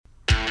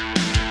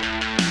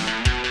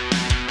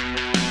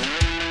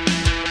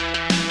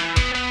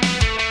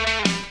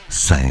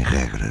sem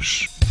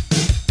regras.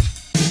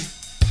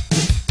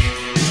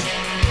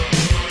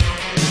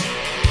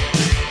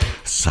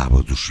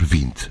 Sábados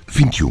 20,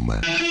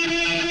 21.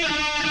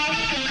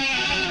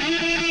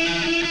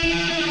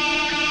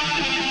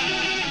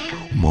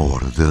 Uma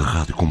hora de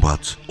rádio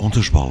combate onde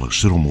as bolas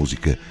serão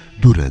música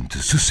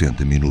durante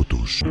 60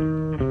 minutos.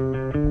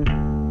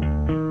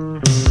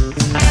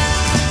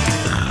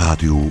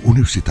 Rádio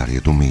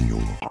Universitária do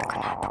Minho.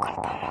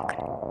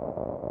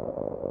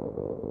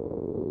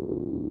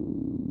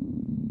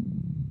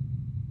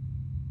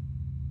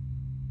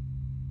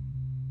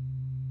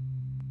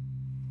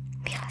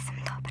 Bila sam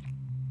dobra,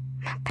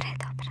 ma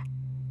predobra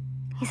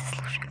i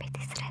zaslužujem biti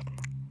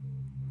sretna.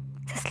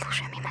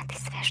 Zaslužujem imati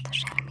sve što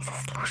želim i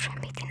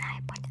zaslužujem biti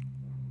najbolja.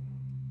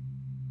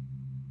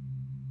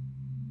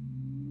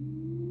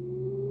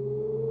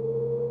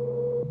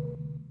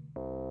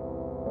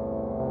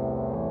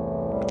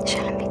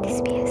 Želim biti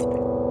svjesna.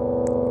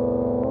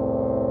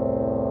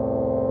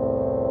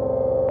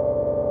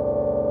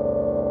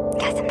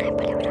 Ja sam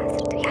najbolja u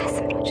razredu, ja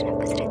sam rođena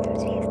po sretnom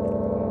zvijezdu.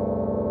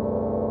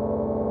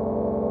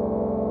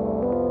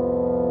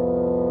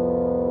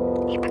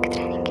 Ipak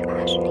trening je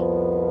važniji.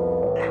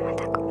 Mama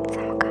tako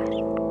samo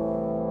kaže.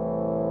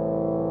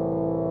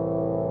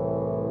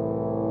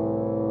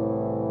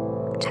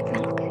 Čak me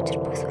Luka jučer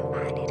pozvao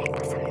van i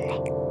rekla sam ne,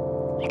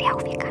 jer ja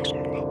uvijek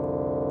kažem ne.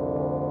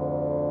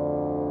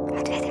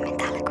 Odvedi me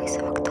daleko iz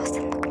ovog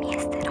dosadnog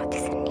mjesta jer ovdje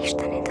se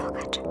ništa ne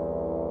događa.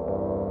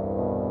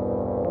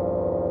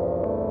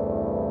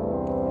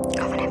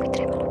 Ovo ne bi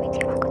trebalo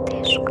biti ovako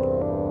teško.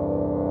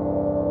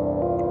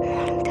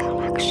 Molim te,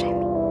 olakšaj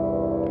mi.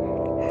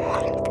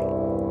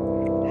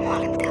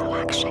 Molim te,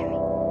 olakšaj mi.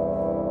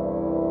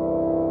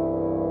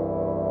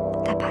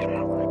 Da bar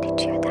mogu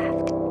otići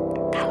odavde.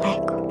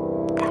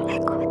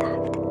 Daleko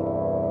odavde.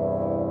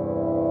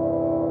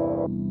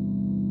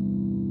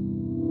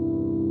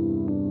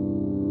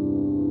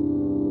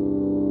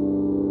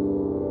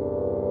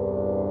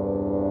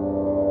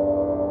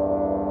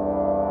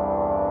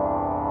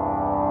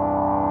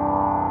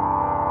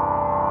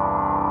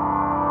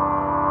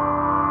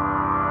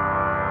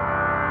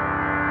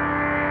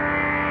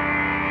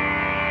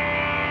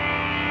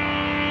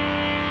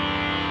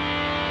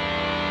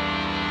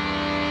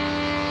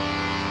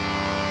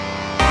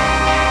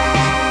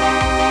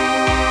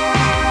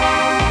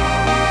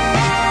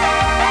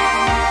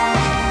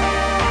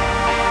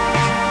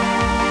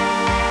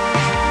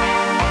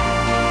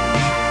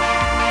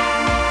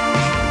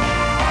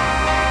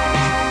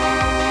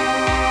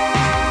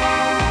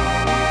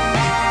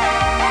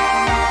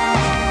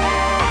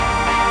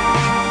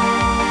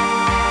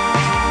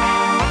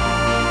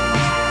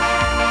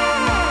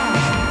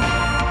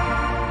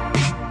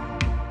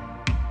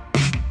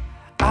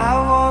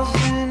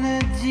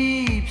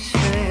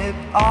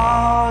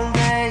 All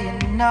day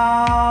and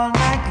all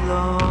night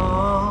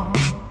long,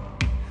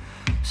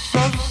 so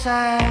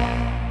sad.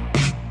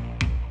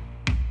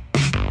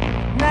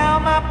 Now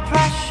my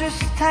precious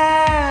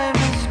time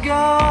is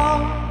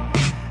gone,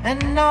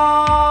 and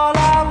all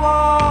I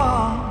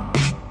want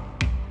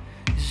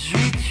is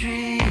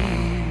retreat.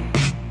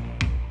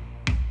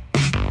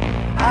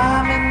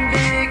 I'm in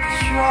big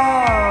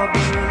trouble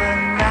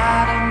and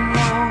I don't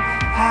know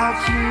how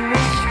to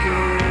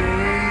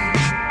escape.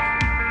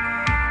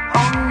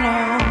 Oh no.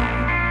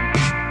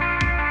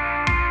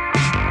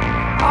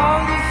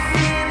 All the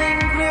feeling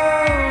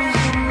grows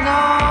and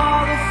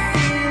all the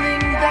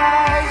feeling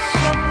dies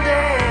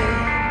someday.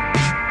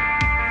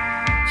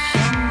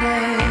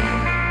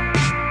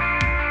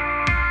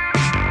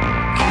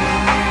 Kill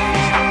me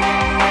in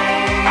the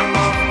name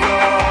of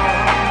God,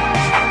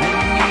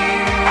 and you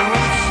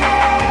will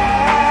shine.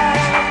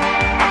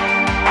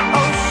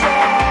 Oh,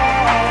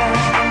 shine.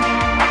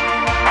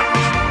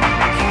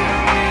 Kill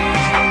me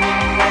in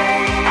the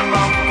name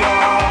of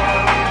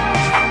God,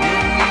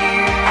 and you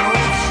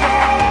will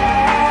shine.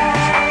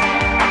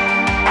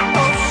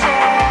 Oh,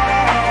 shine.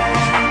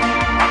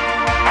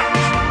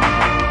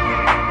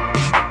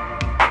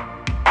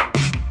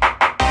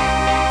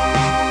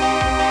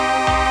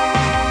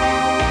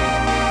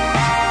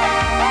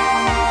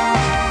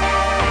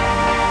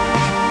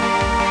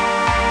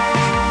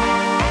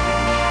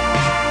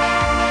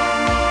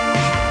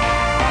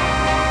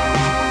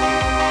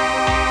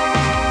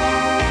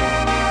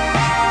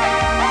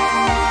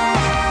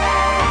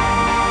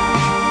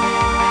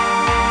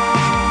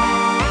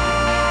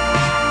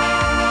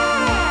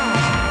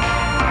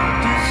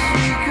 The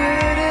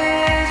secret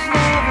is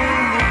never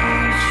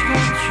lose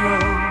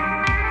control,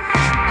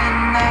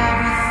 and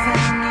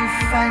everything you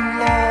find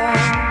love.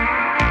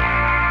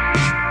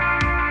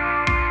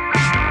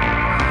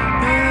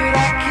 But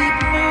I keep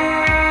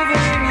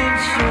moving in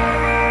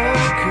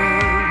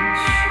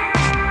circles,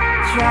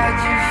 try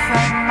to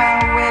find my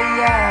way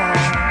out.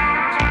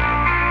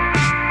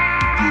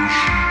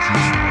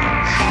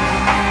 Kill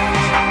me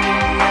in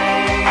the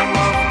name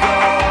of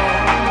God,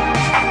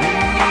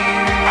 and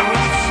you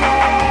will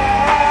shine.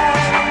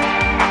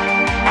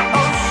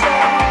 Oh,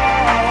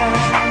 shine.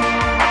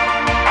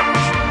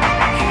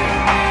 Kill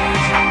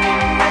me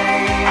in the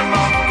name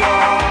of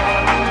God,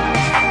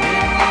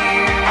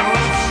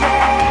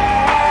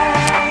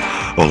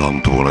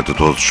 boa noite a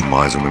todos.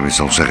 Mais uma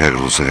emissão Sem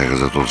Regras, Sem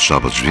Regras a todos os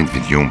sábados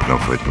 2021,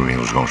 programa feito por mim,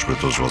 os Gomes, para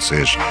todos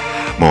vocês.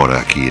 Mora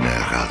aqui na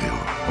Rádio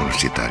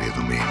Universitária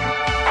do Minho.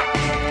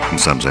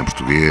 Começamos em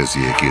português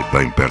e aqui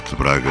bem perto de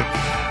Braga,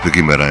 de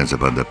Guimarães, a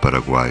banda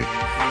Paraguai.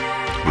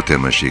 O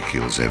tema She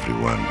Kills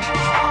Everyone.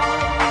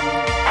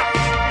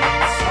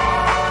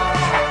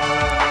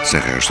 Sem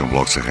Regras tem um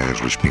blog, Sem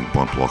Regras,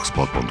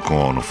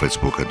 luispinho.blogspot.com, no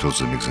Facebook a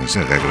todos os amigos em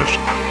Sem Regras,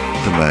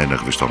 também na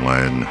revista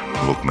online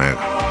Look Mag,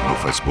 no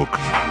Facebook,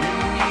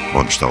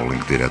 onde está o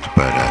link direto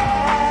para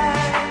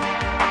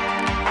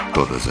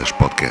todas as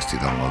podcasts e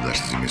download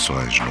destas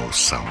emissões no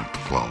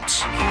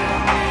SoundCloud.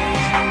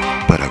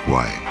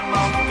 Paraguai.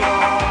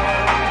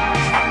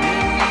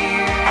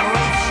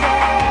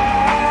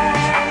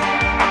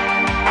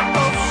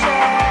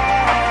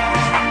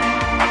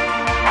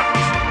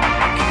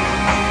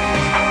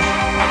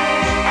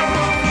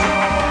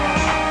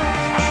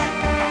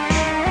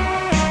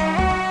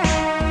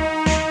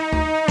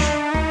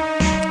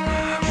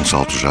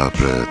 Salto já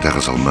para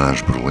terras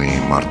alemãs, Berlim,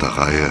 MARTA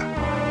RAYA,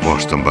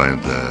 voz também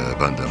da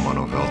banda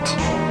Monowelt,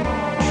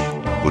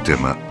 o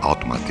tema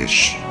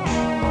automatisch.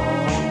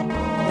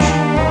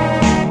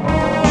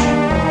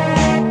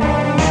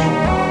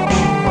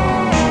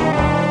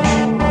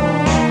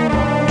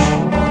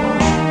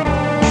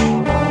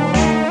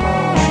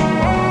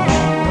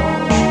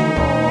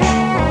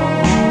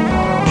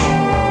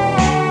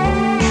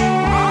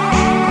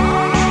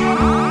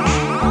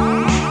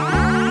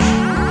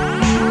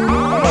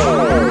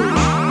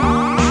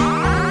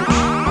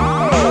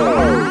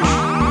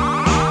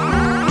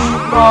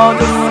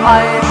 Modus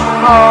ein,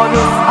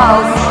 Modus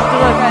aus,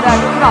 drücke der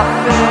Knopf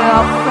für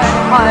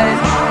Offenheit.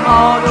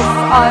 Modus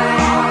ein,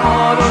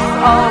 Modus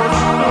aus,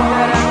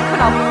 drücke der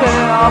Knopf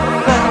für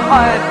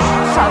Offenheit.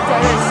 Schalte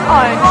dich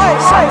ein,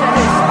 schalte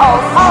dich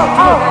aus,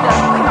 drücke der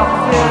Knopf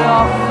für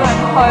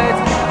Offenheit.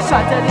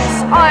 Schalte dich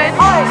ein,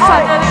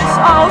 schalte dich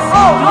aus,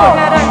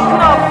 drücke der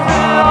Knopf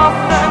für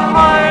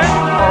Offenheit.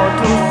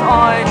 Modus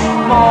ein,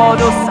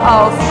 Modus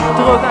aus,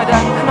 drücke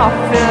der Knopf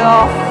für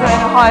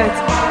Offenheit.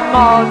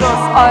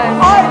 Modus ein,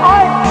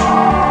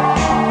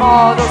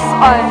 Modus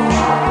ein.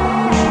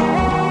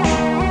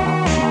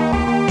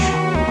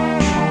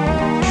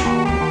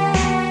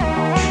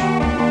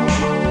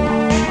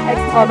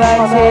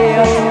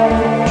 Extrovertiert,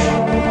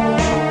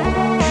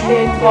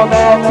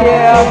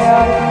 introvertiert.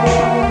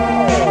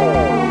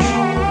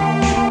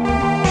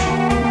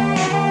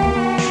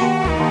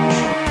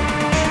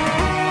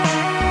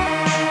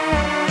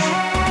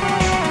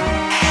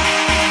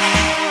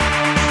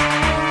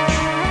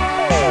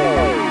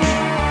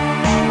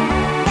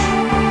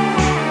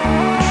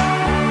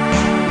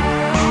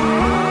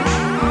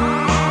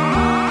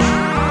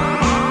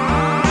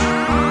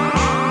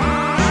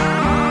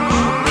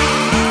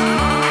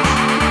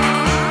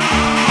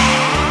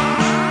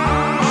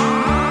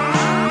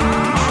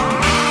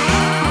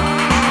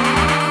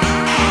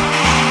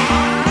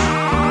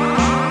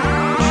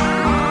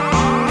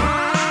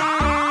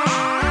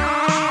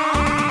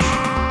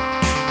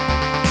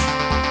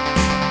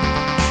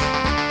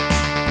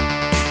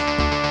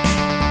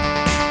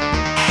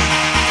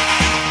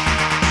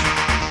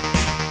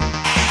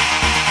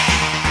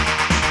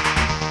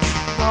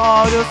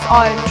 Modus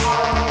ein,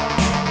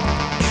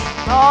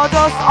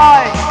 Modus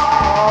ein,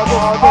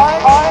 Modus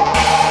ein.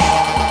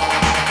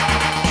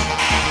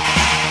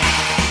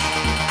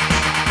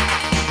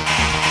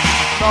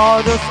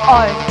 Modus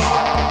ein,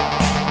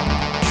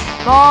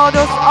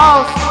 Modus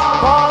aus,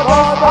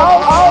 Modus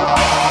aus,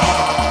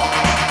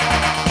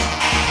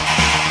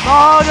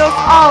 Modus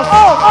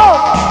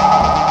aus.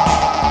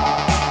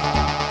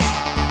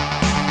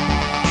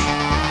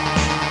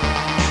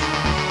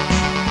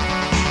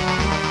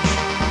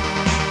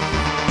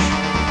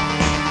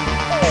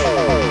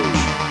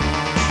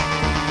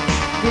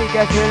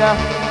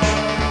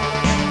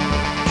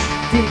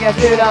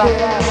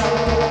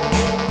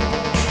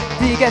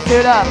 Die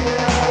Gefühle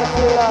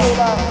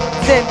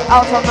sind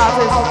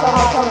automatisch.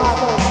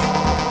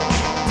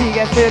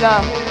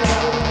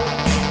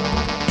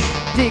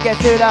 Die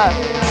Gefühle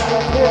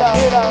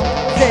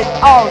sind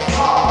aus.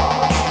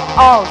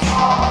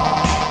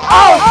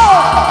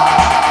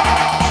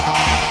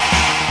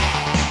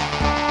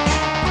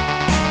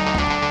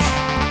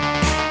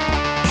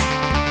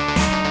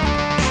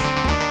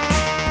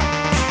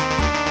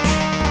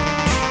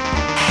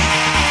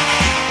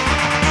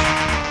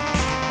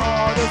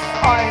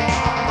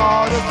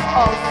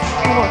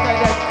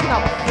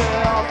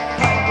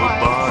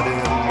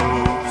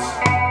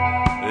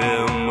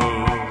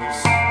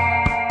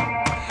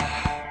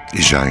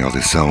 E já em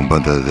audição,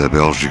 banda da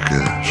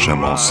Bélgica,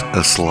 chamam-se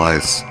A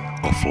Slice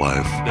of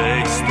Life.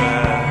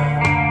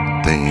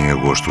 Tem em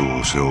agosto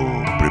o seu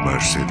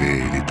primeiro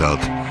CD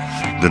editado,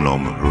 de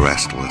nome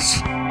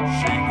Restless.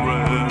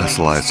 A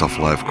Slice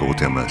of Life com o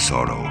tema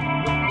Sorrow.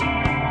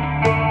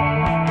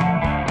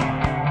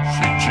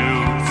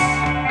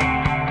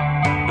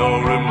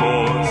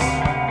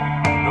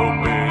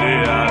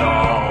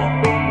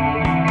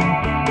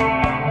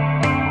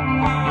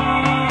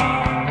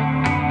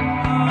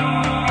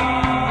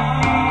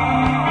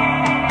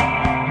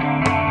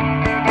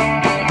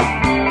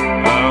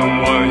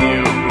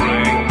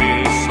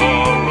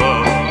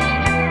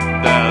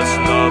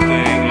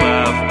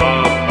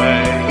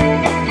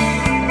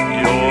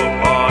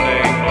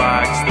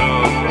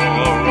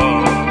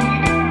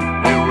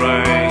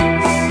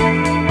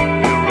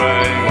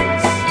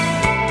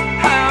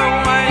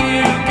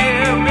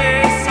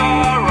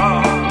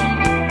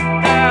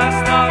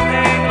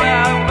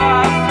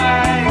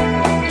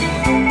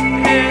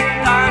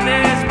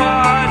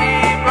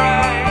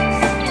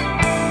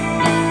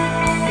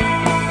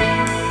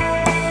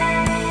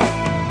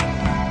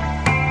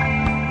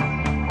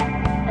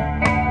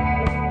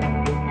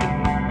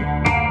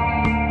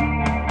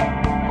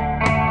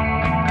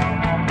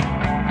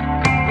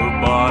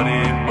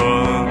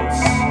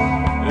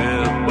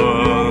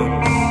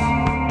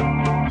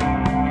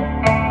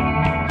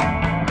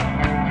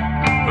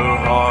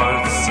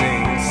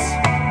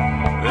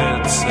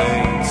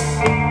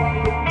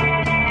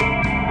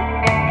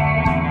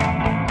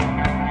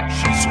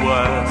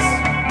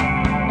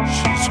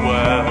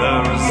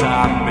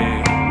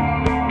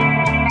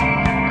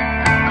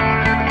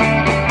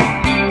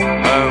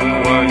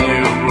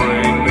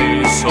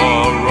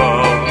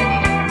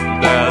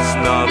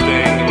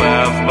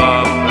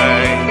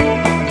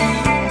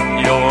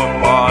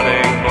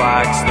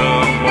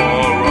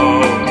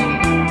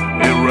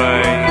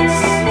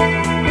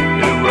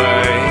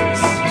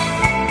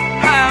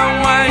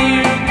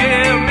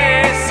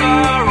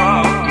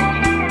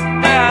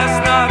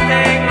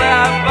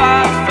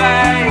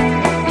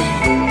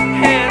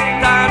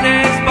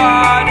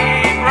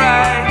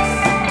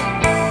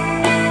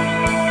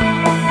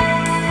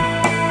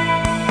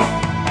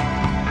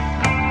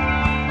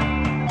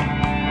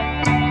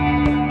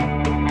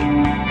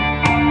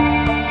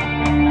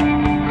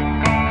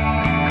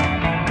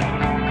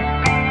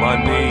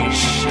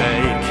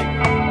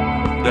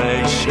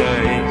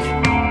 cake.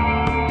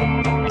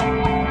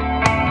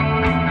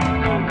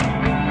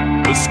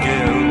 The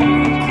skin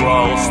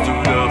crawls to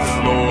the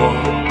floor.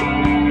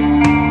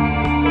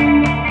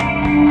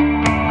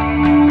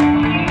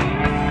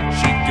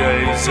 She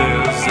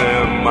gazes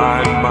in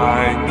my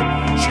mind.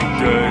 She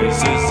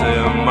gazes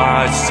in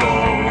my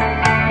soul.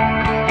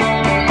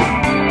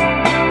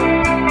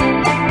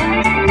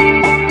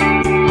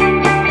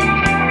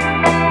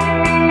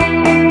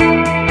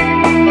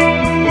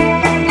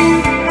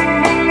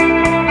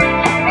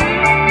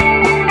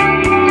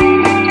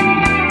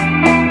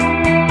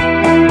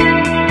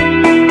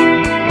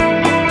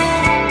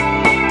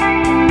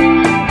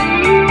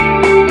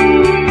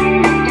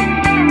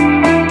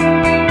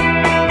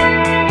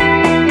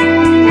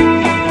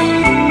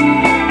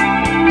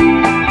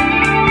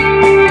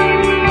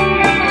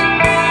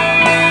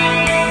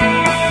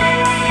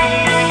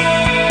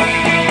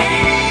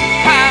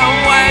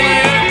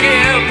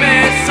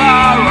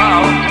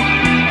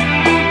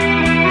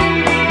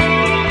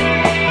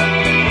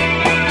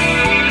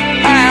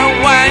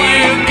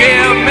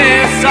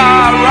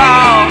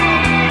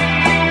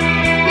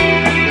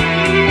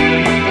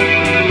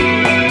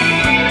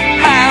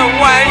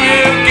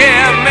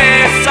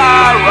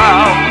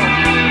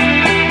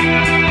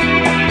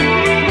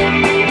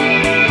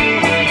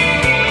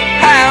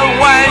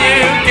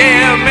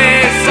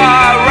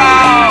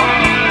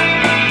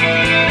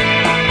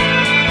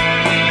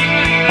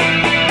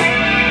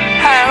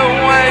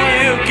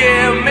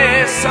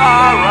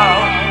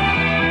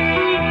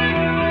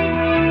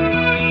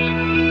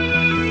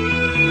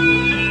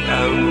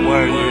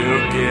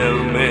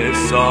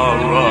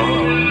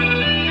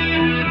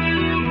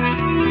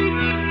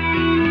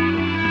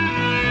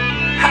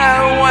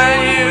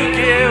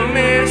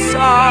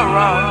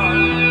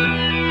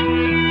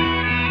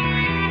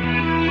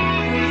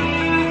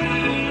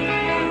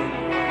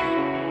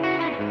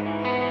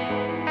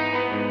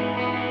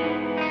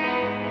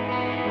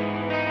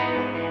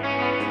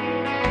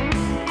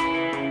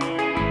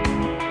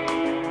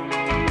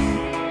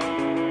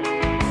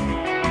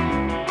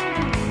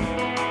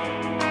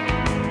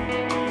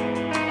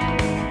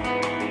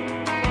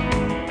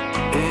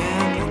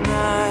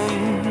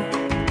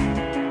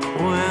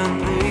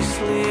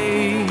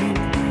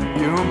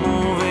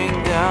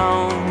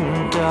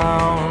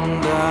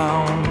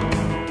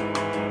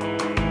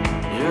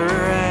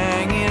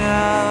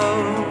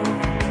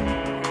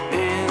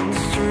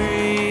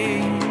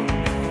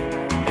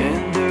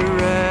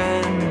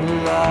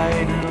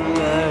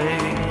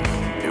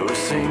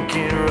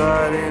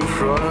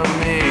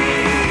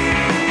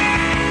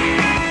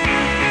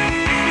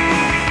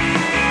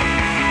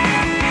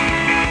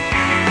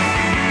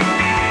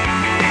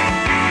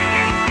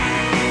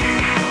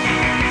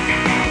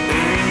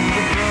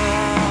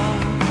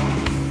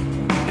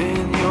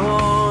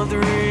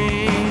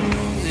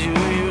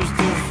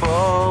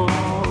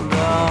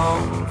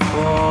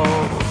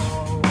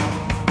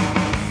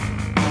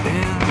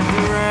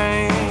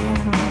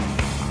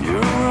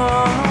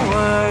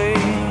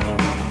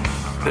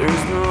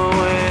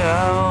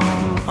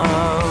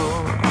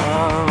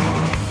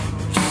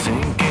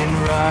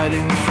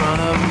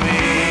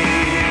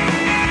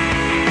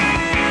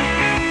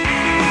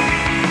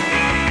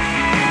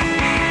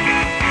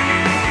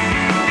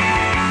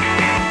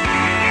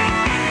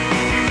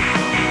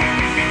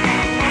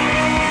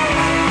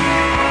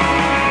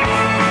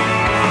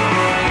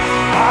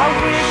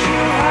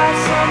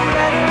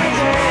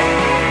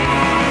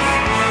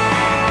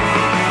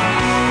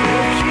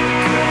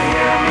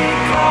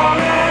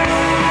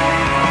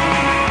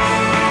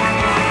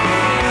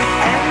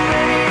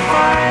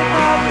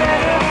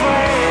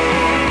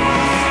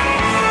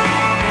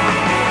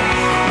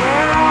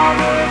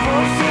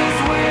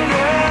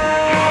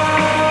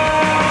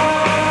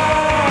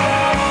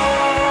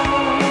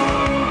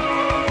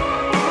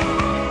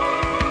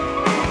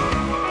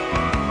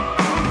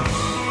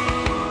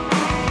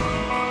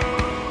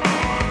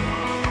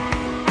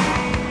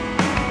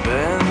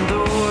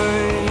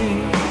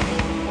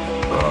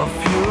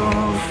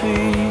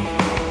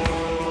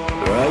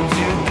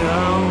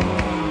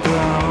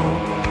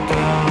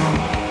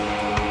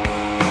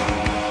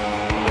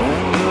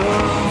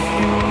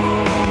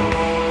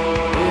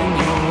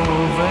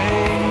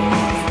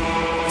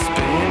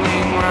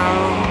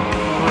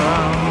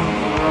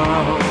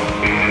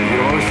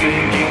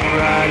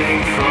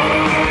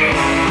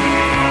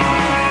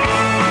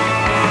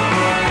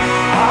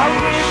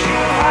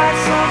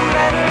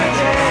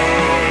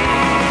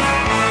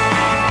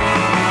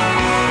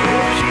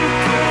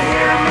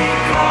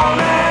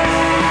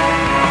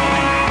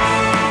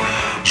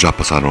 Já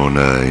passaram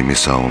na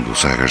emissão do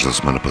Regras da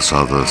semana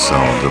passada,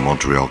 são de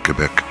Montreal,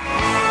 Quebec,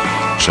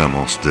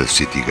 chamam-se The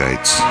City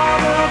Gates.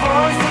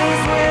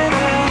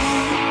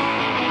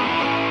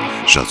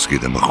 Já de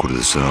seguida uma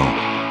recordação,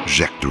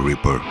 Jack the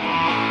Ripper,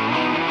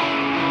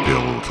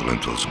 pelo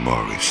talentoso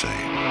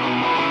Morrissey.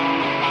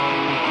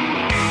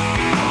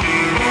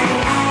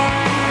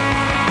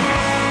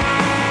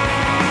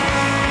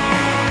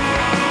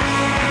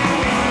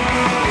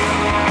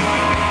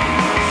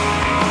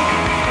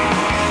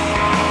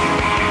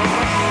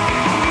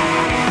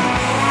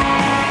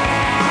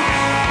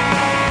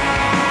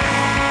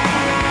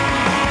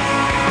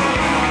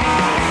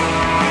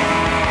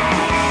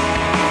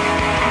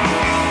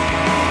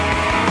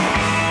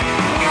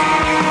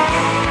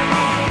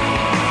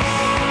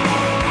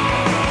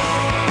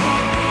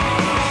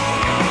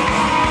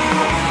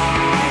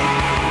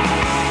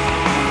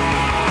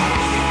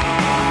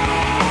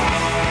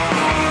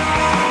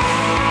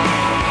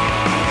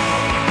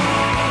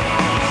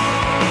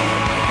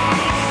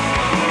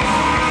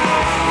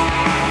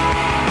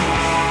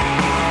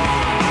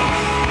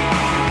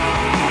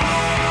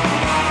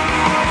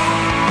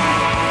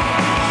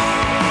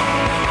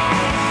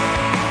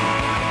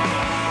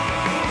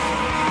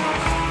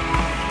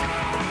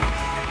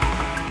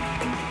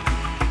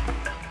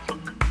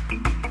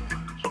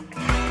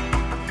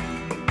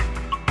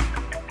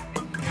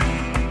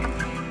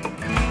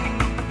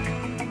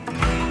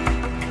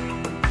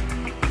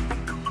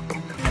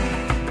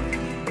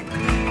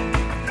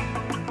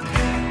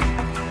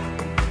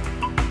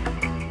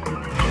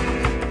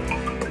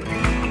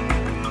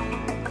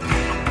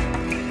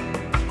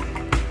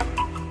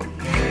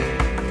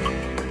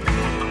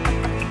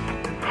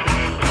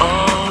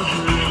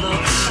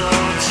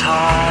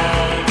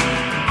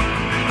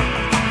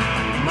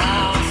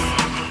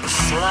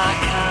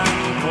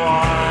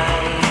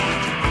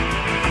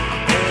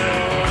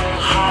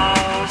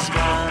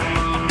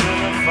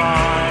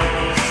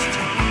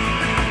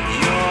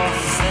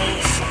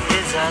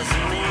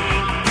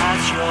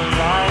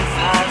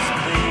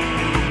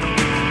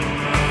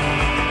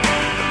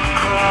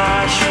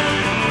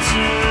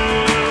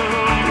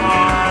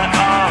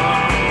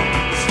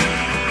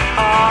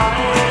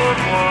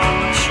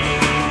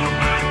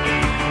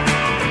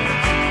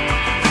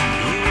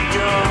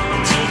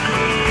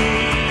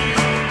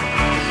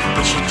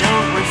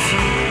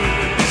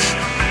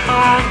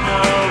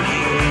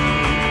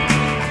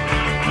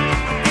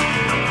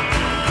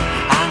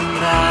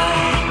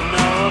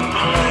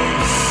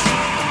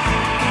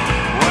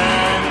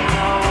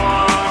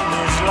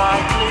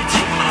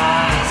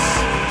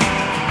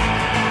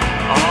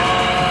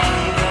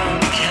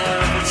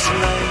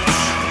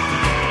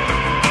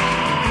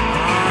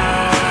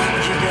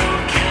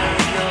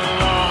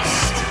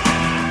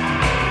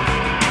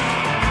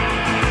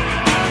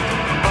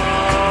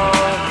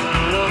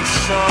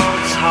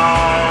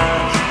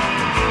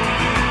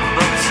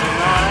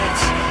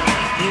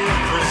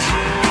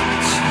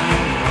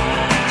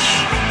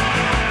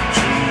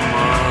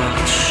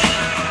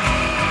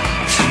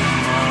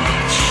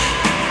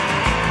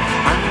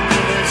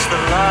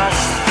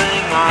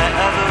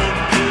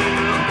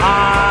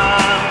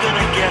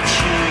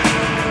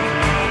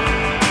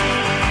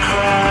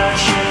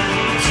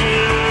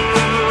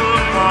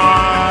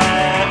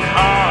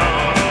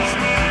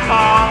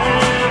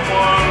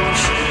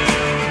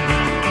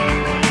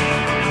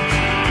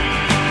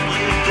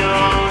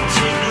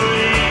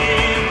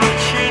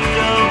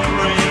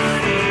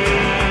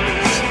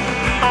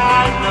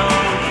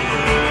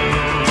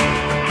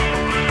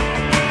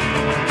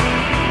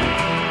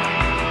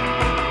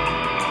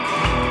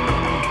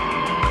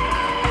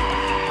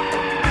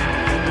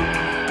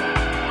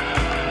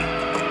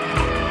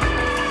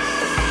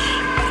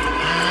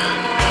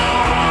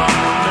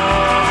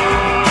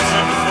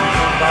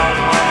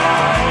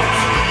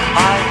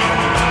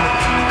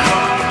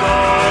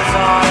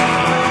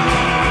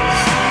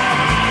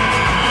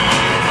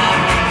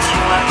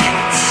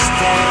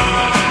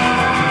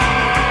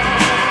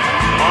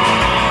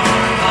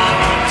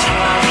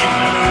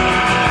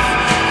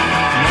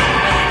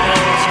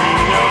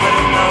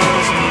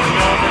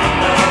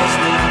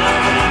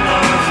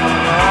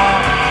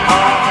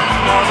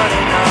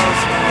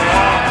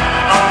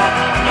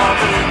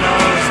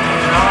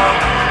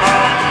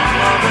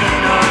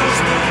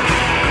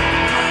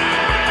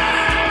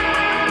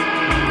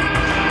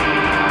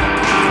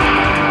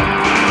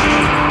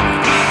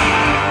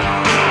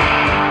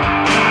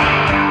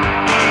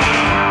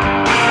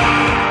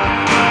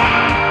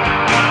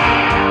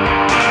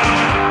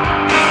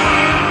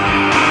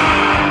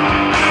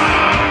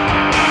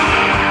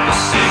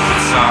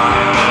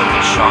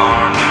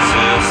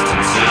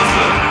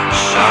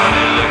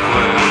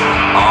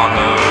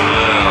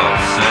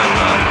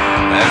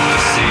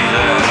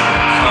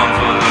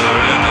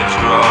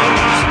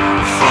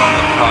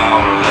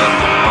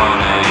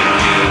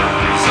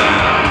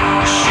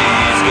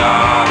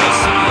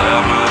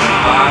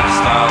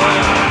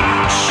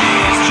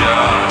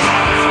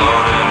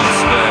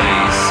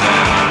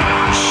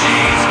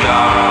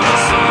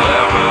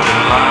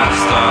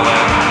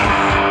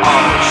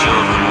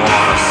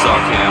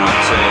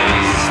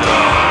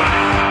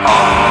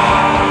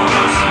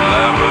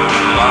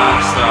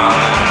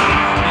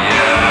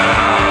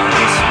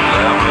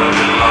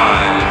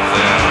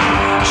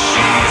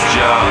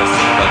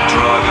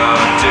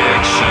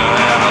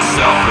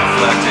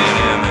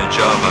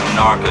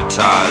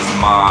 narcotized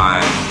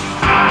mind.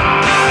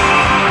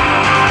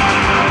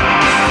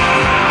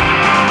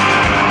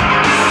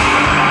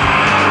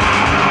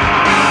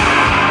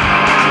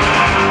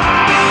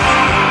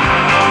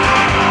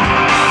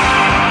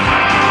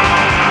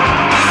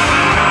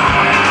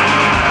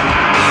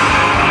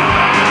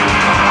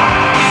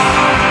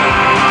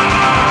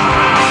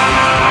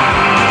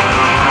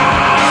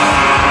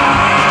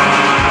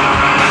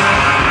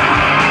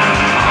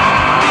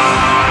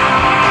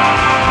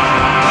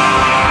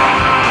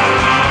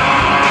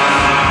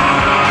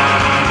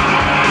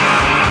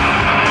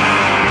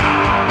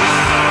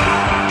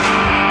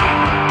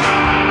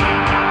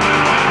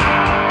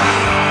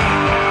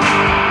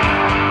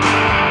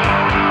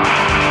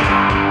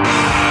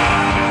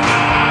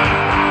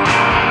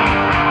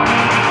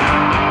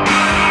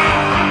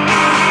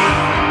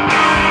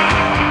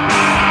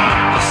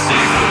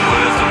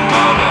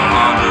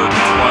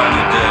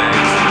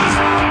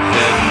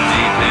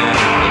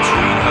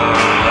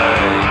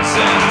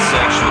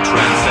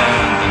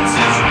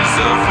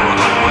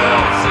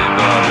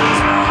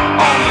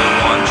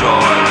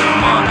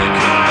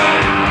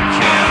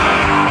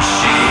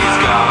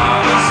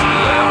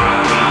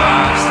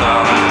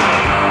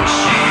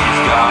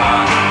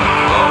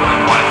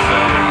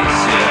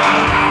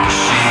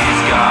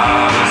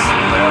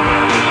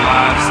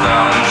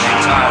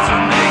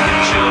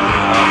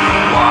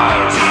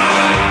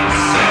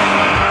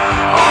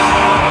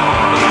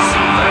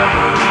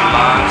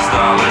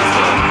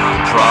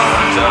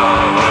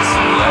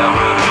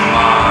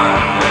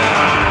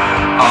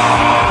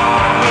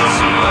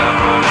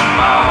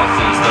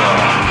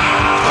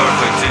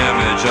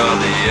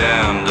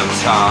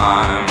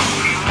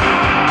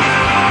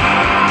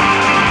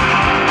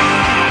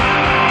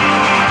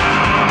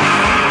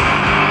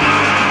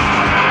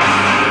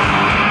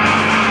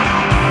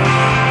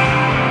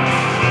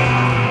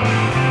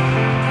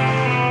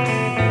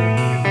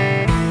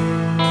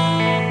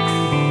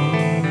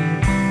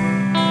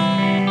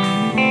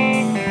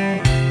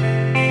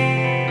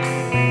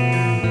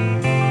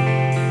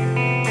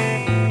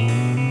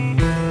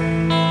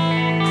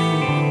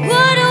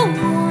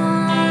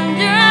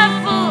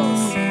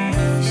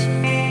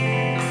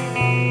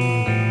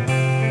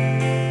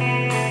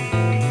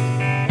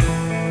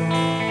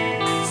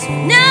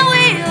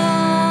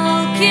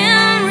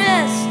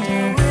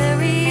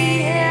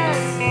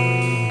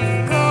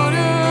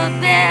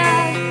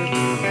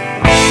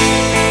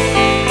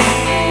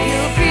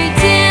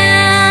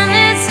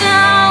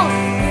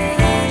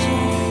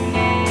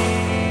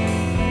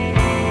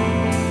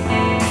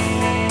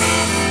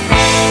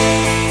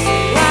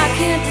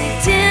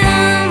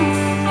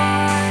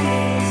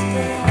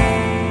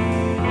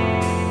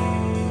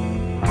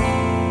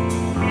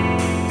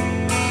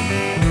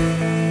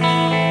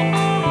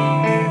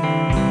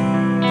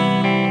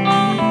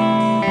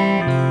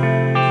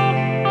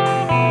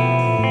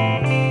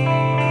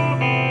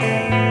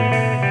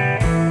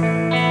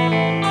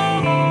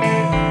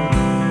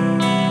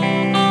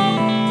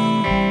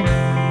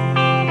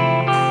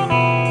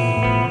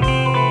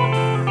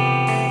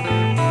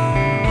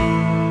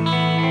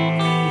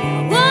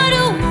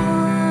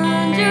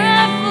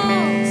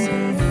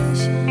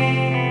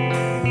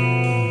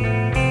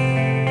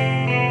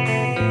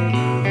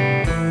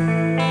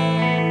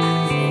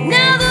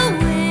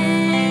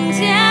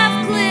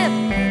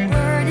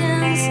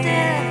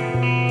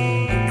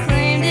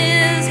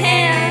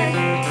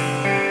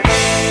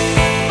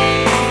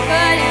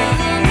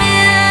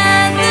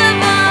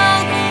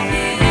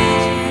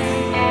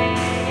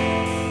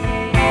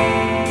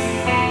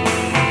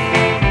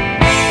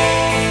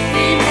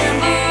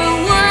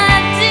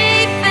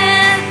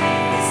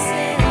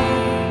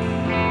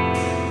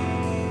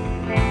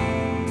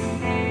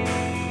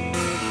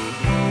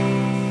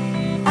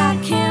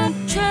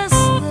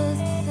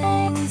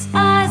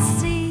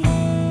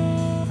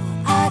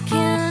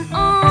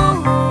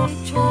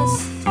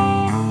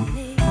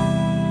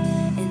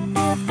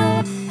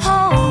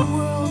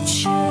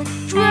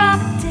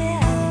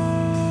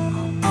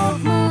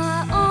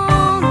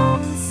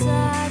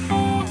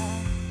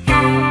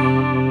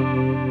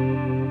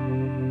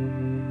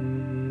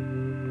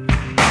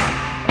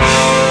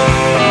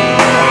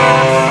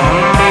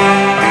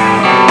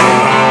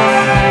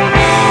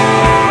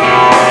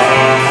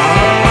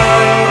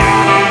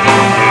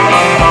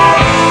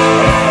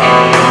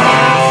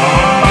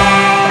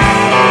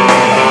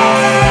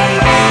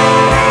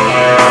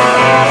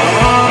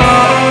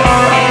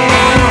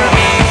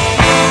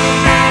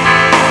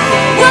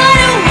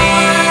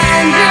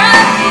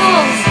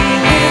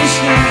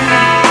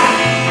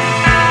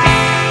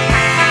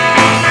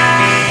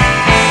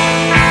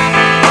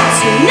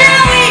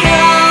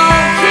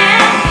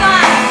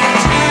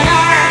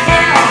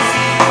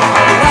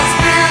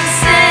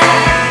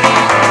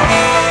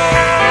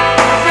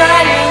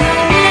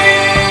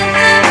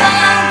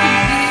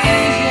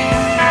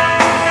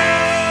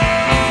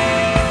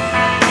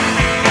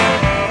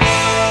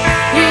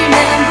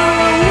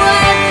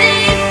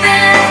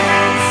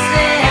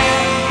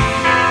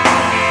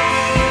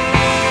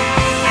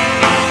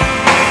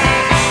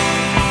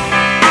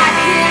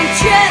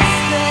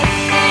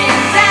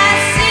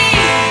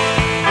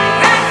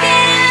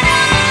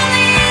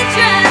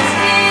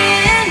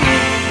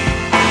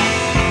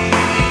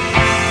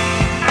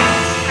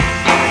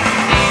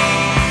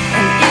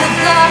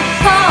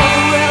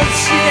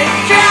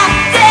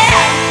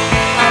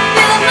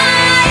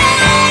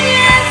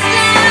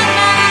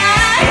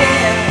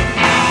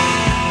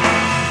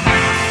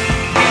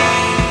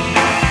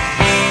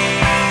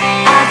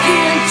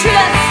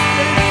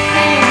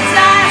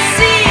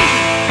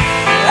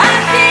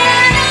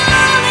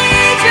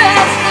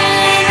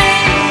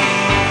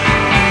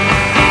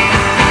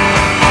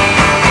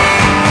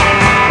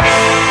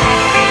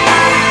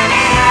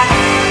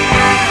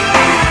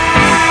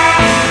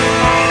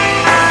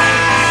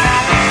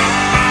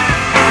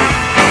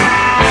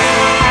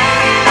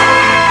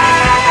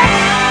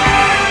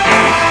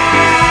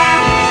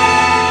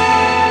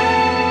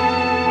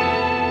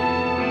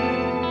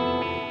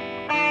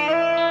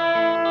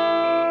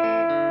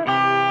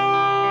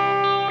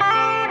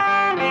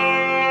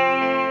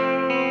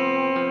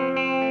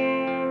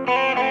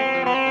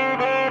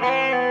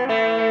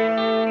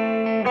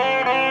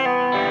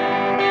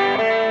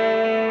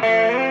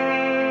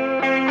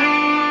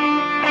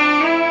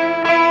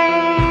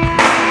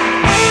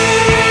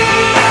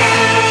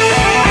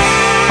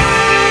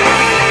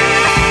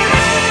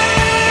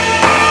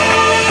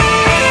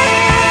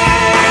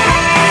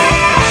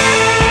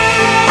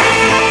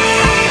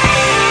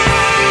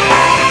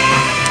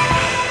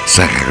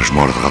 Sem regras,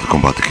 Mora de Rádio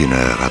Combate aqui na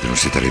Rádio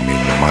Universitária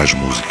Minho. Mais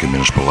música,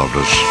 menos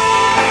palavras.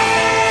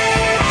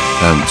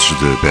 Antes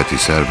de Bettie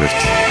Serveert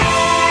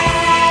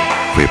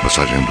foi a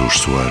passagem dos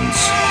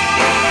SWANS.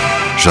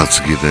 Já de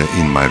seguida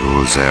In My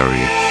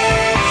Rosary,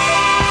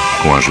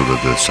 com a ajuda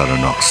de SARA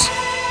NOXX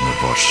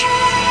na voz.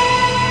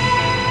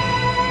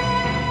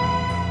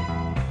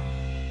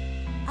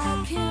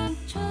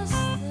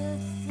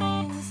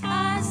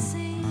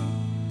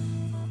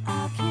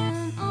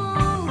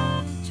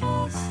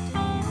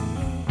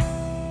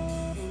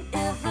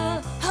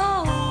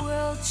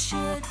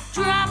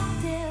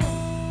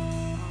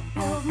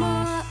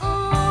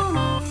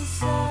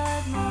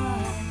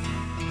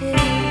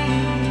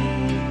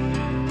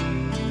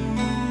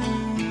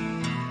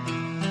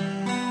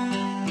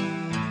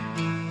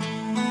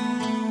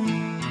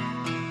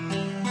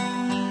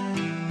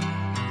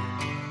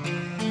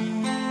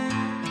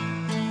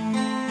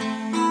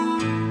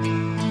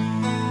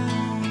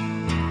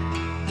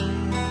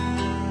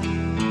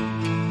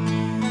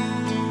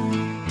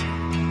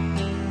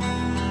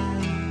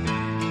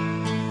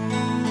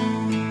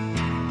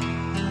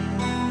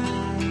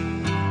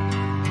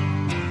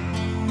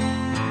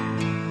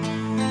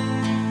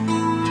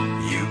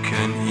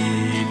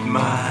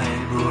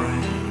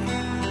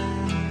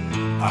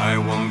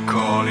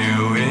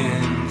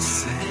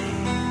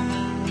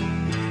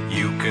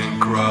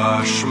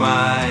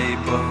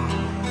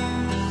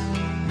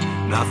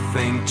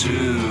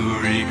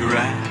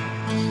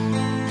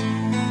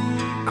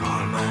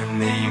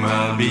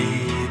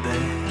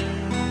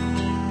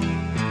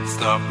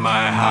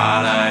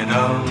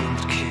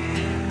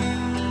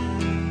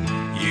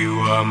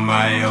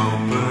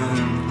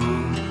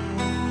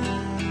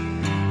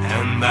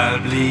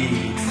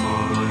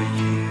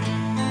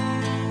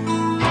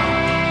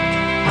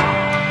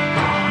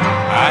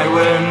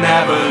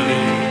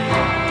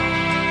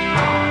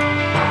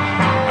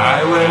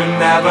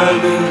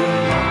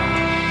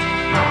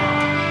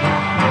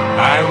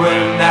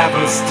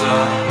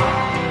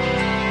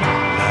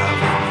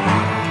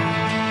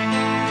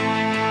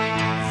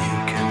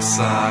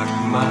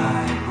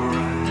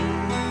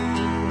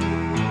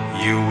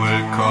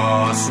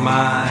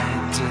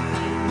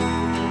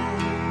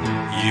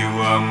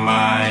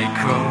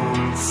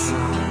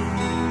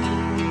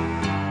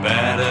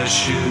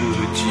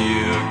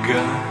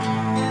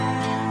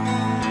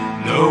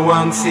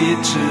 Here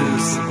to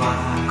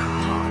survive.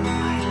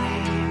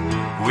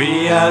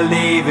 We are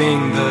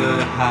leaving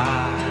the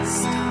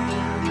house.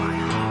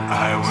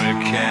 I will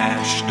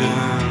catch the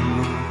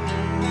moon.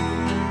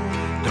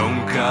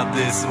 Don't cut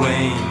these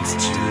wings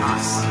too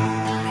soon.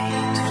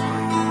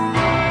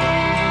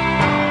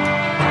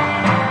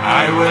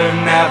 I will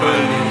never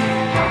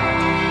leave.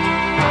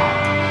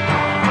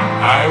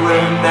 I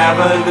will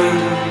never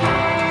lose.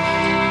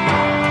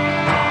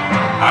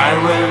 I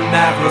will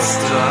never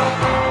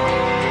stop.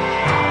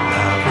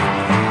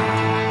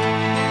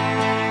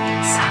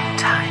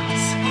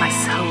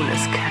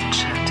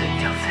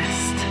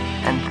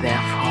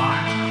 Therefore,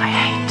 I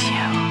hate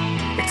you.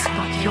 It's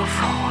not your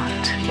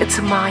fault. It's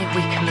my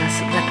weakness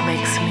that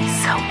makes me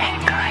so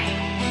angry.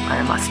 I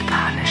must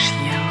punish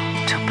you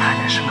to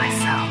punish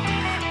myself.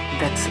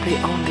 That's the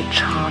only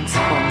chance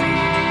for me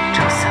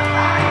to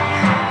survive.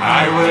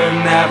 I will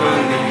never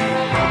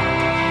leave.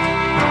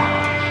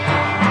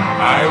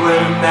 I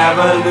will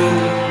never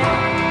lose.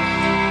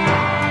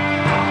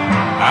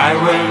 I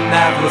will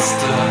never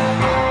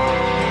stop.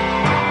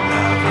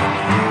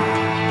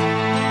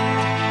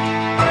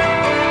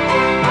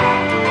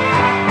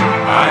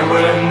 I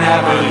will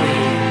never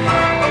leave.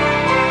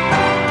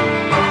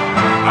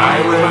 I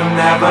will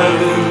never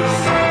lose.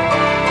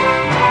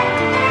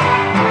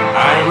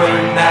 I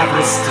will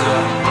never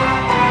stop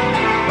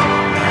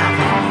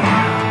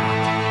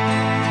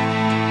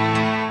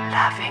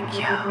loving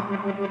you.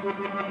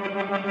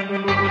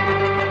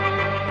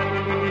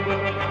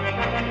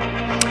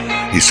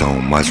 E são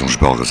mais uns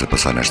belgas a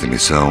passar nesta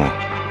emissão.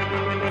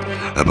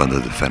 A banda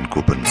de Van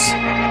Coopens,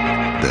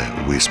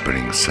 The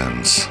Whispering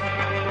Suns.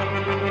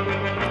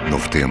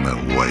 Novo tema,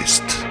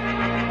 Waste.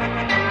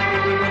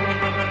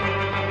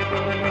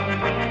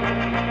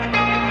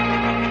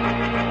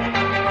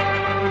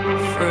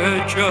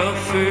 Fragile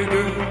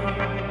figure,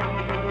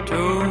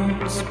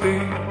 don't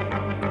speak.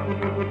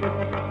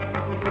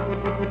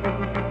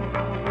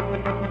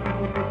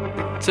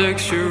 The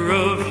texture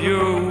of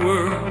your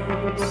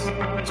words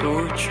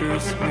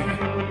tortures me.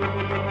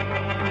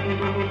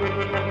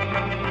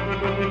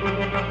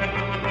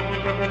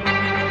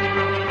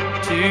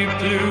 Deep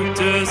blue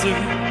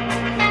desert,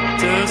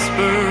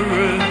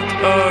 desperate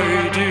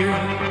idea.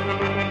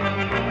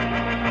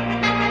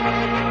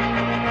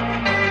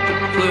 The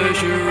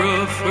pleasure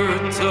of her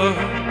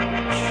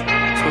touch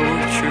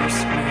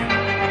tortures me.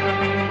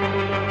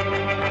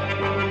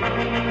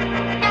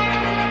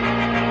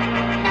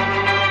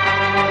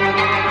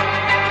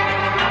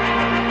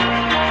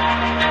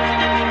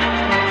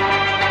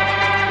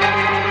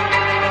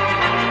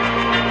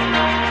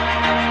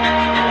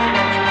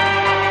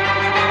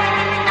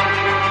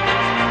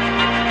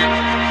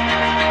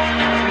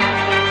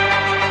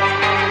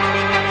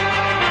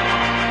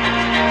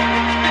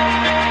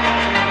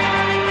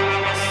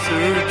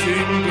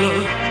 boiling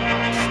blood,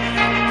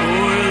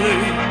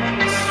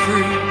 boiling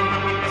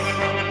streets.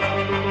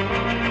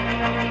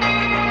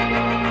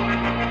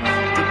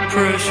 The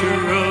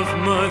pressure of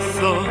my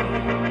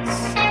thoughts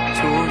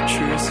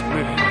tortures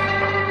me.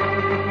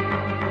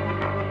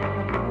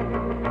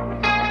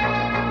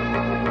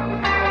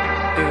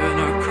 And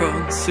I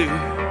can't see I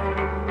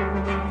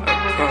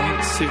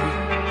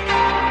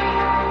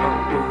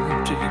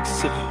won't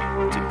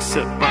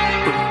accept my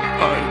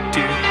own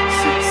ideas.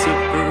 It's a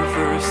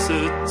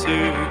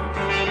perversity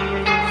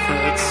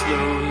that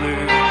slowly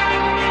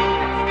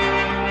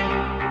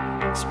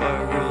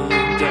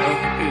spiraling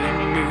down in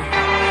me.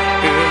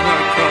 And I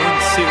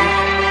can't see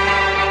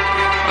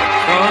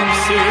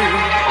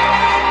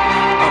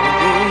I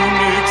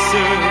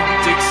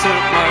won't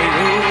accept my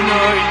own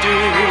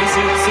ideas.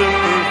 It's a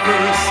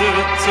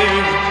perversity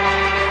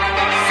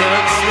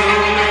that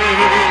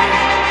slowly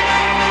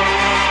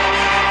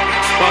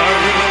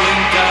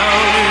spiraling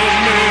down in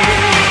me.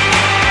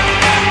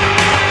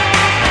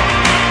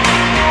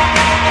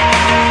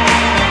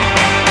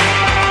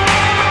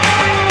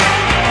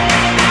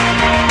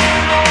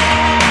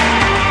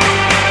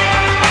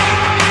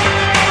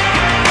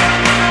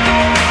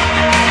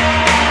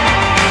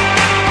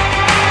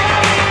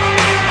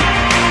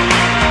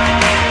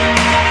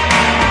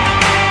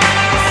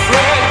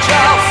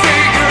 Fragile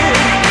figure,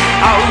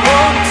 I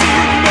want to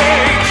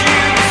make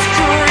you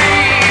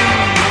scream.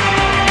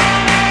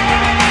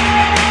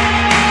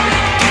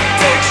 The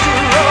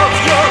texture of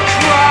your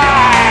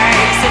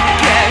cries, it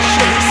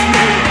pleasures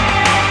me.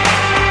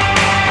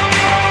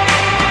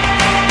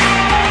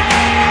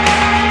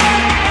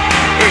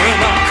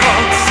 And I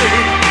can't see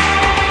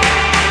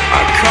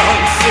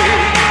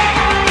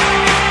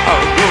I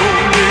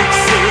won't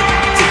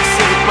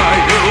accept my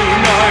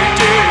own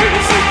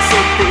ideas. It's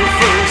a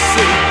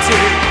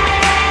perversity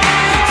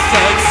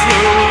that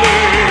slowly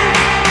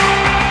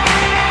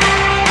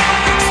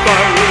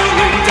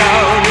spiraling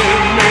down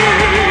in me.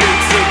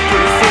 It's a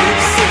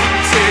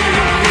perversity,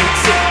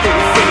 it's a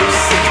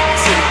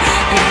perversity,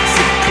 it's a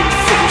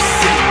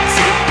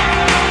perversity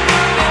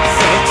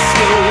that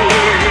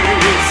slowly,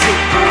 it's a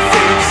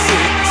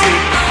perversity,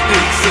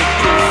 it's a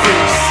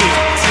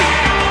perversity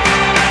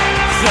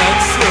that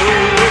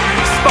slowly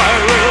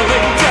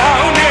spiraling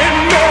down in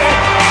me.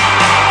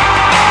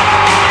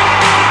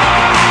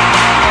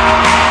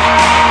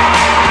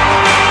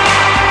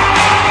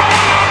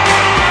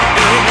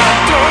 And I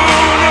don't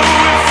know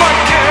if I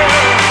care.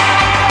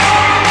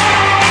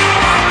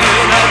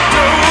 And I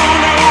don't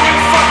know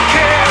if I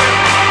care.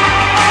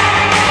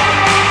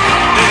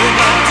 And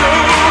I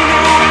don't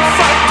know if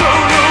I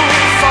don't know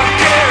if I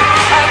care.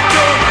 I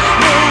don't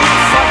know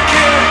if I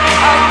care.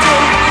 I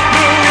don't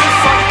know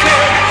if I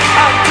care. I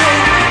don't know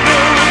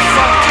if I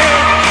care.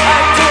 I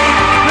don't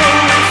know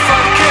if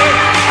I care.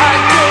 I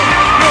don't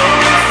know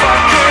if I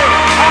care.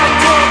 I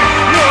don't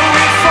know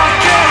if I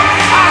care.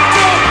 I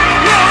don't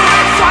know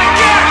if I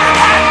care.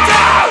 I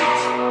don't.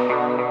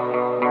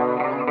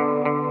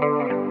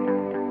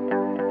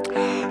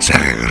 Sem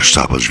regras,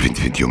 sábados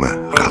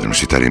 2021, Rádio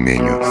Universitária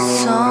Minho.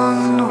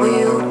 Sun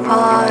will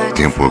part.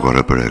 Tempo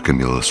agora para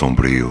Camilla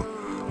Sombrio,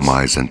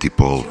 mais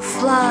Antipole,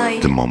 Fly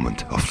The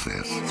Moment of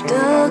Death.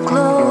 the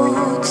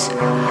clouds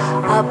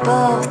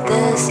above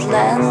this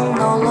land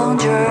no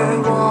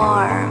longer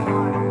warm,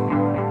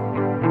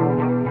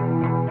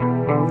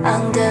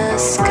 and the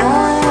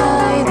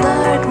sky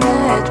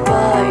darkened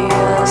by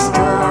a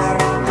star.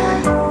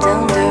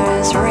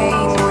 Thunderous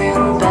rain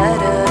wind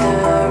battered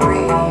the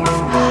reef.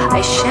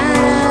 I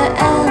shatter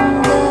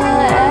in the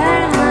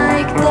air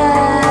like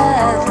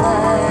that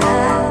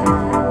light.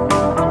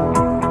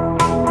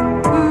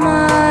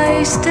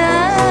 My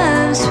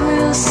steps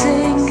will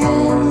sing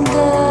in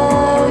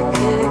the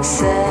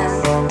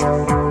quicksand.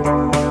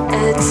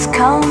 It's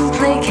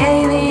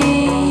complicated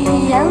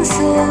and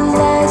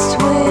celeste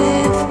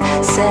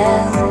with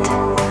sand.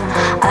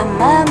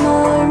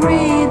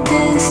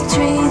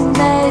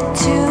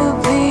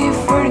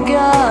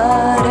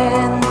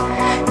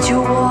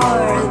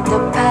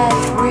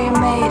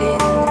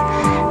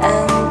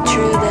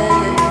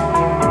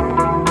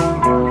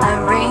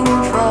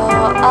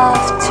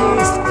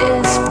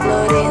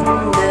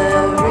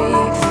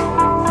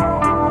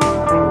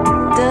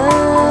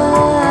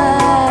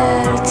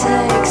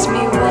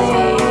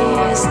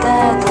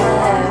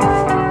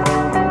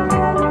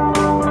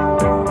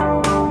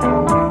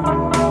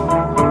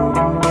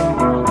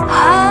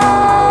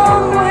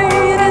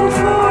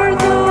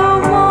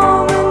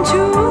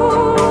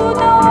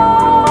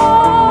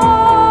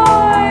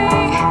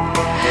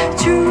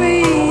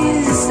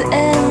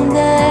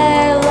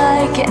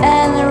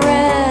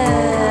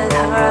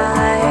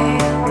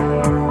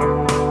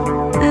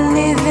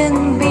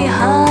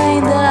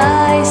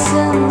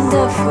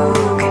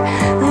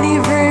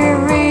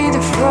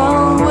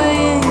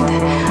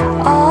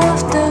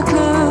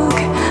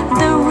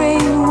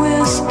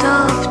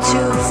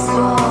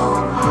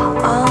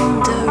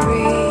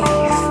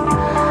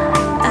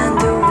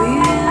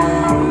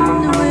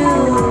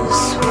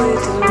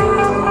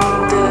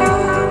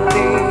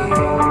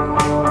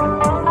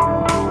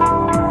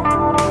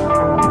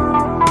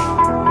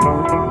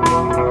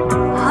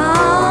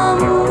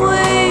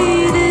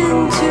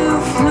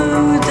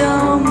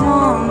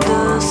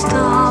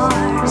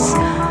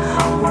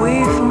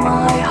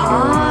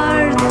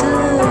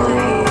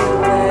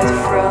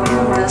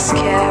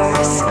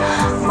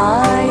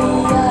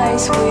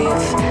 walls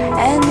with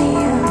any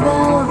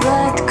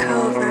velvet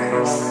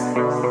covers.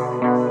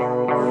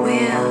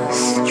 We'll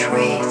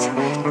straight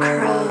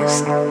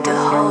cross the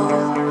whole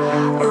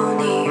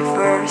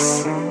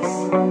universe.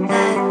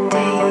 That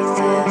day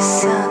the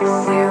sun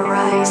will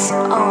rise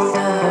on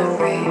the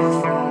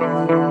reef.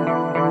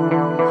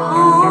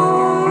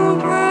 On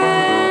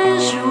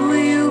bridge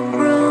will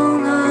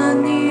grow a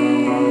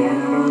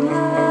new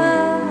land.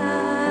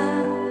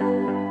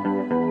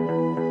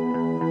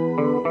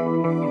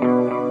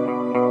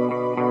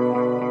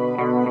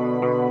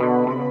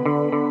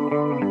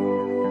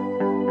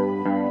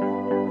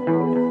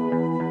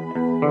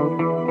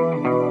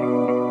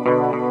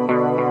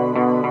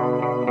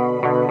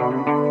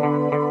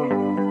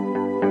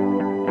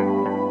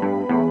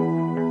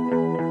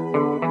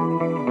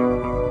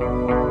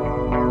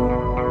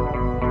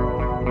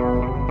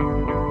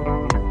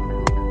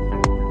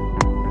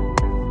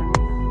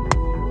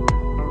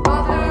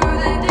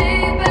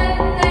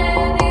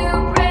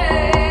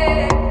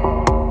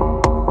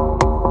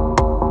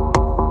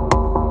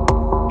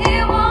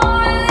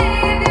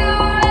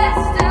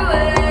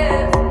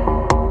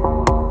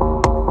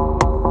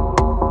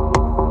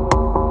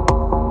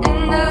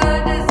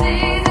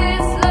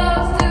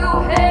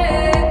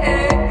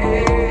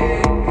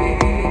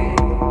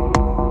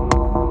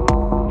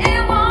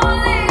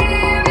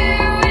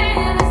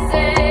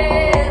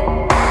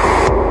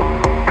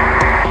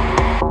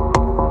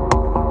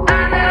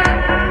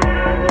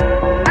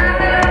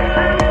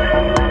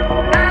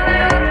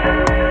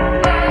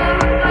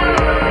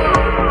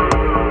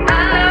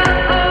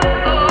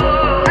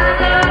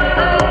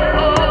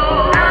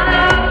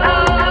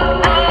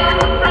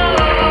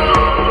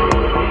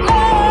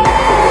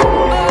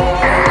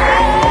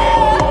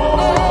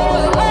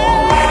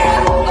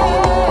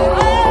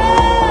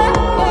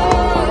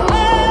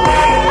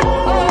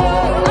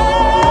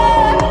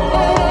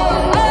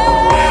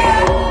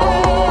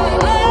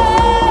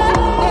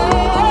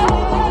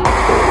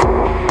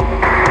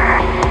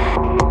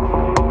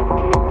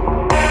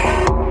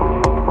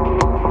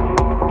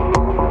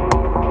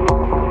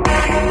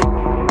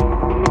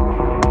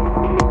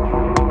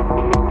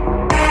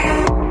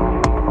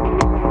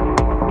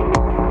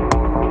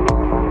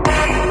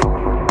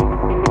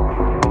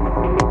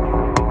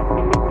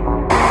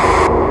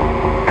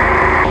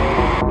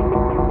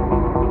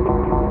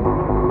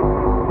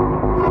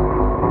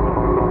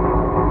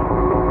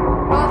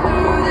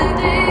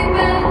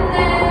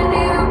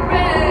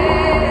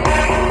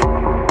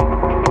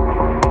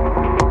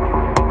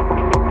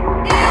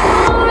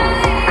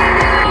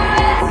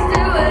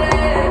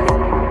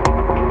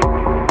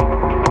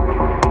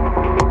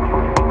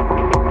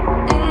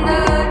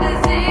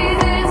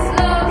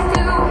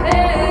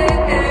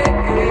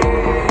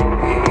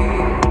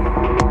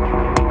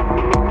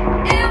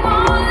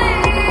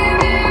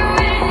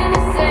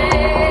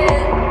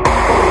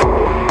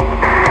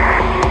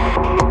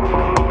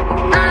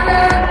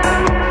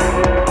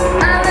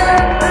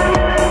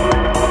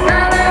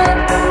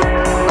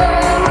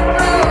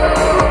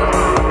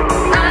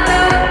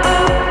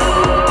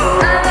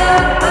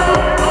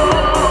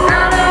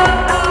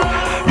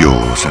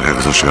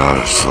 A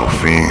chegar-se ao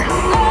fim,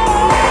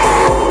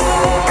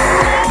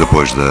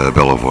 depois da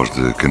bela voz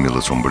de Camila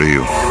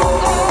Sombrio,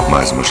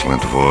 mais uma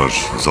excelente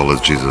voz, Zola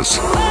Jesus,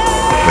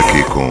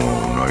 aqui com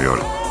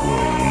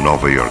o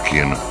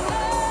nova-iorquino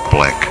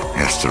Black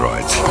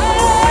Asteroid.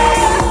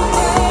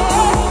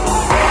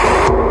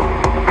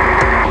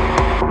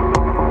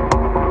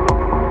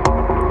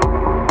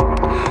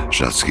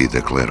 Já de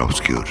seguida, Clair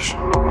Obscur.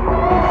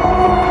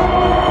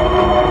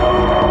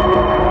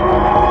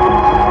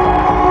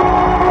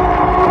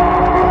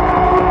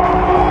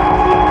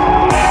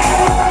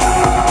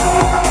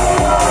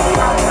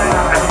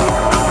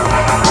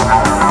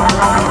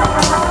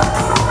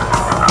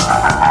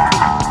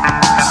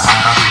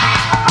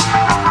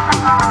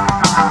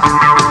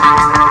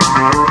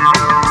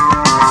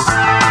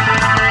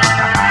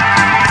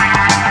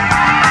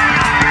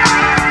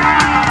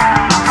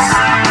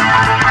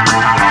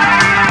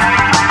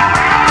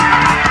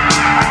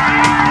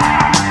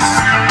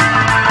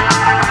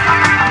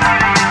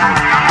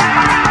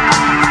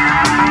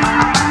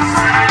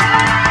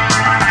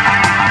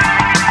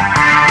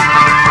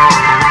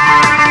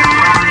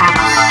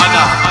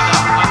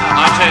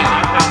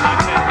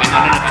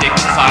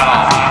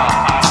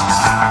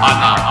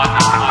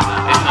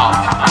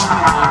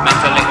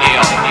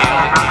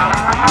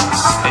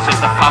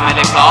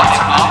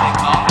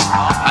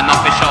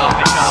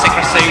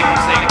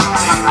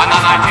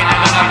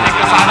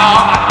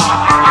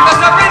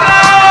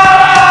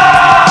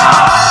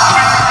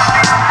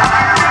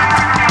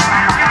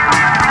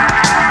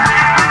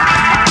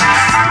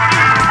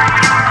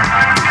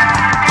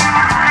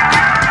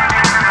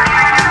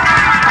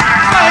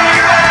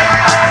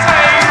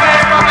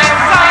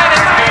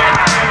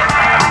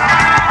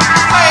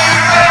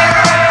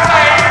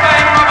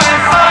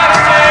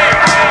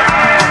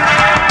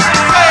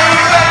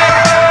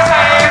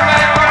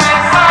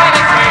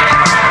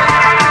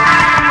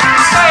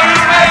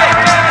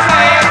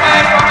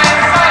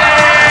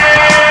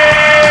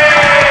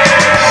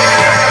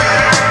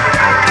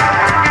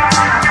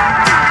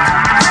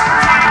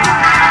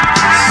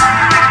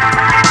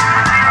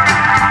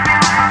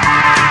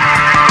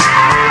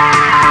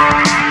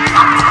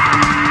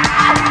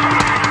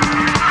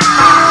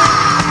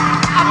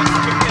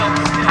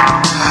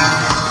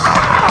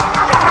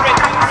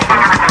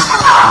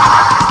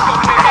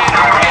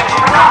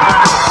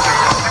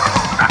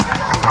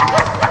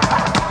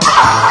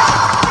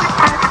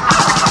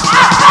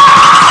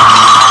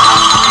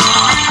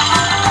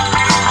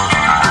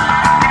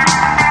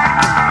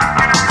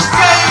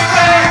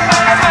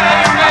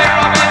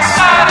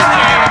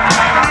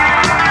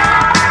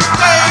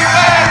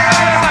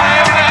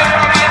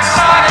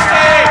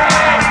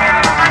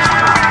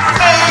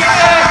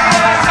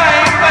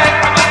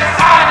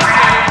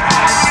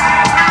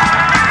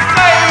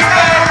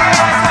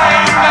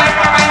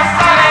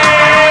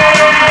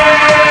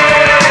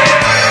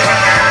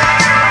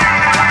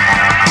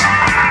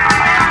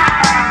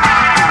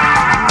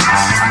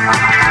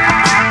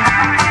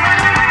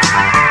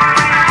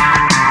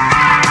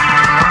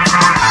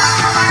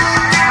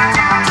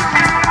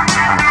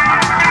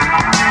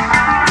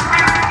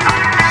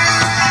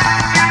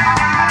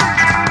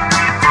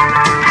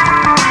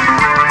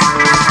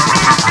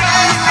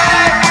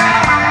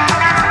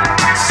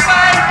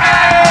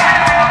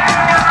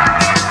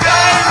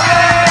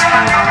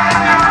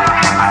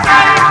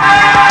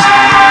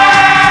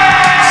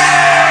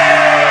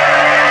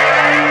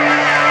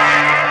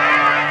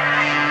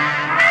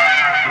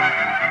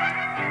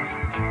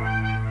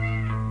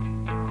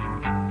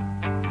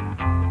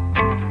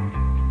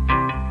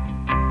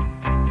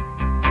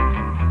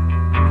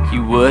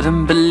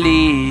 wouldn't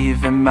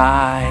believe in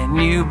my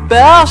new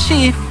belle.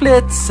 She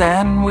flits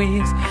and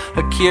weaves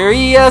a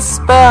curious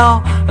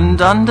spell, and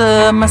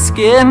under my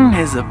skin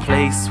is a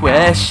place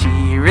where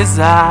she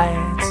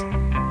resides.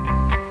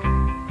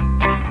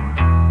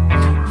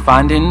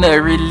 Finding a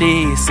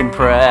release in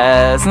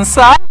presence,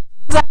 I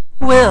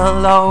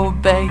will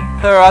obey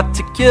her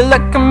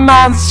articulate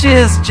commands.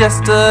 She's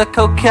just a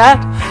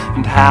coquette,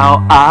 and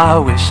how I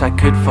wish I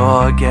could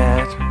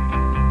forget.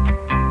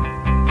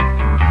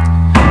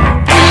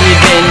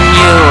 Breathing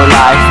new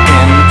life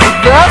into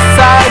the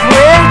side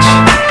witch,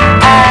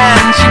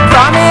 and she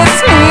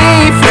promised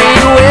me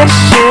 3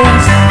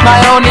 wishes. My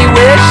only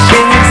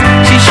wishes,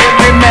 she should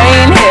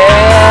remain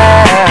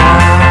here.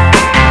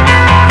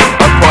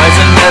 A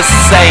poisonous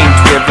saint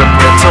with a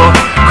brittle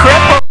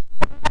cripple,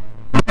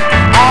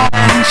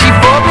 and she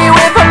fought me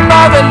with her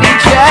motherly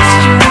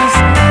gestures.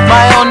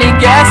 My only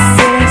guess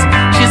is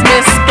she's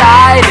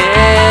misguided.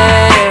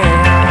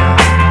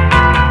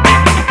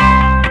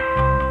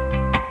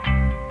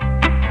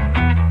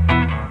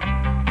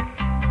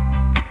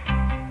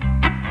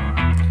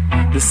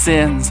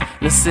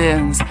 The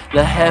sins,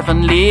 the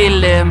heavenly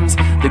limbs,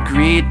 the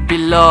greed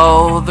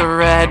below the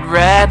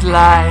red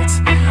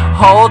lights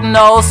hold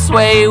no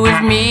sway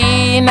with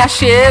me. Now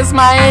she's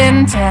my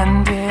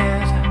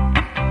intended.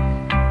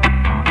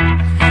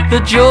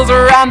 The jewels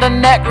around her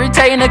neck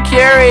retain a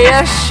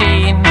curious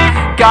sheen.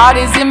 God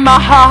is in my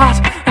heart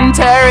and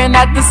tearing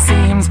at the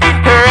seams.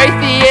 Her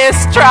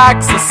atheist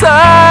tracks are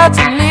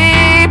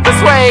certainly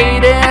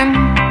persuading.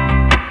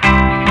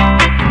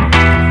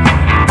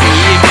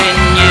 Breathing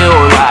new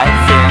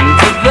life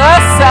into the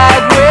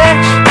sad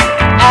witch,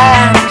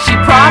 and she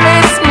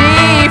promised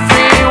me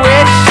 3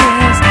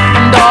 wishes,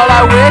 and all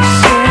I wish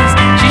is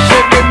she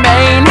should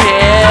remain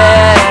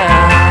here.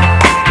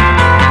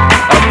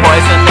 A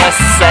poisonous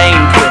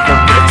saint with a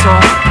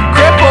brittle,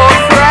 crippled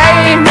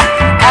frame,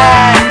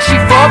 and she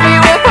fought me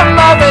with her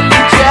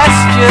motherly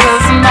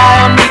gestures. My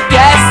only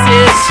guess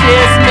is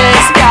she's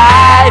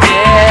misguided.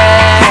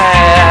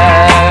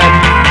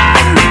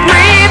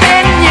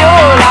 Breathing new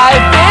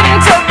life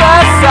into the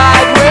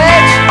side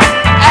witch,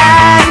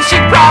 and she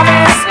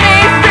promised me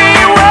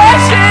 3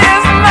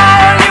 wishes. My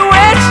only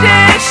wish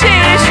is she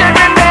should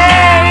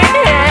remain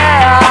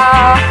here.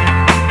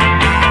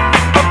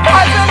 A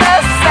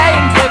poisonous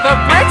saint with a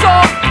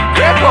brittle,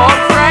 crippled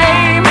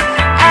frame,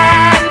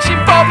 and she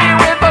fought me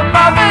with her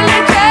motherly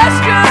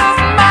gestures.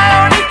 My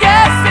only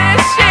guess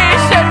is she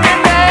should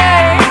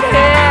remain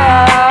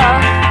here.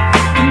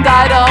 And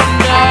I don't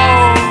know,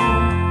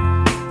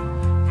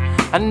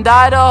 and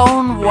I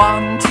don't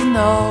want to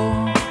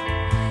know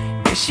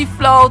if she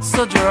floats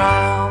or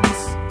drowns,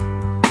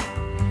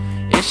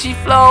 if she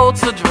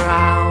floats or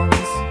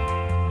drowns.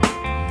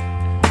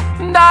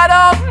 And I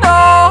don't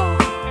know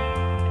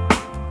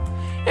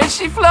if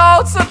she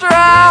floats or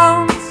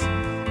drowns.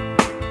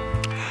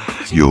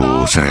 E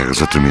o Sem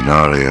Regras a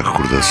terminar é a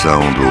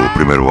recordação do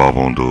primeiro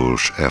álbum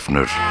dos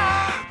HEFNER,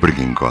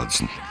 Bringing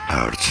God's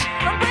Heart,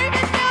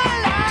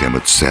 o tema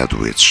de Sad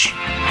Witch.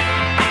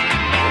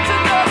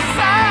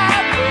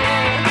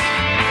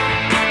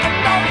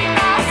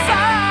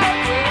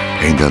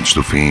 Ainda antes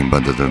do fim,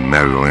 banda de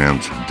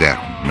Maryland, Death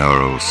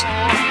Narrows,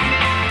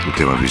 o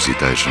tema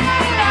Visitation.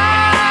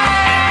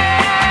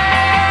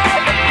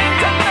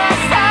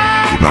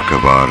 E para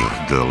acabar,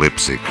 de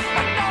Leipzig,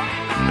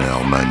 na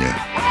Alemanha,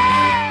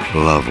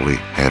 Lovely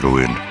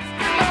HEROIN,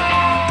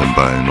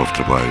 também um novo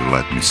trabalho,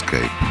 Let Me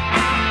Escape.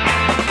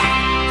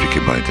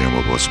 Fiquem bem, tenham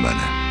uma boa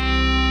semana.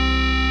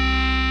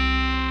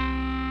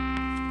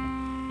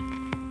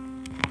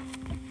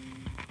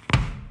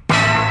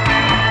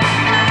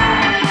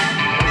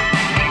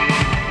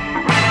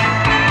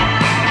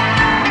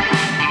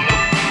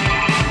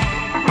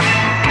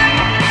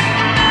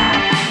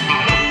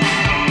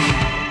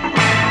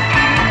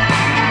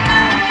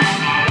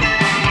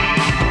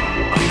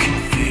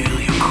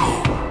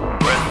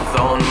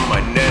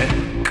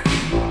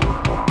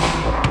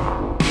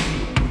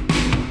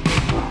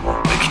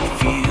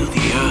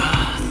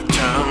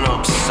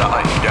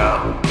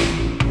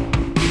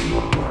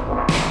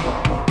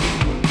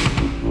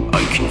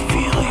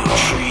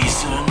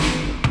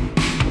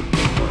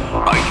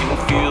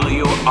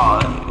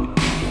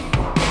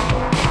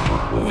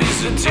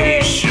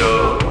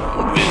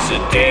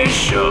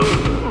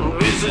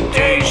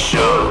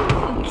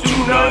 Visitation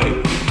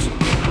tonight.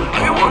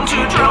 I want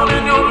to drown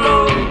in your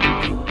love.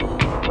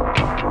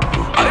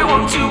 I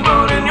want to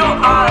burn in your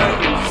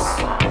eyes.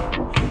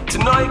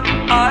 Tonight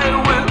I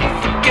will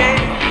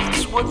forget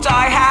what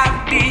I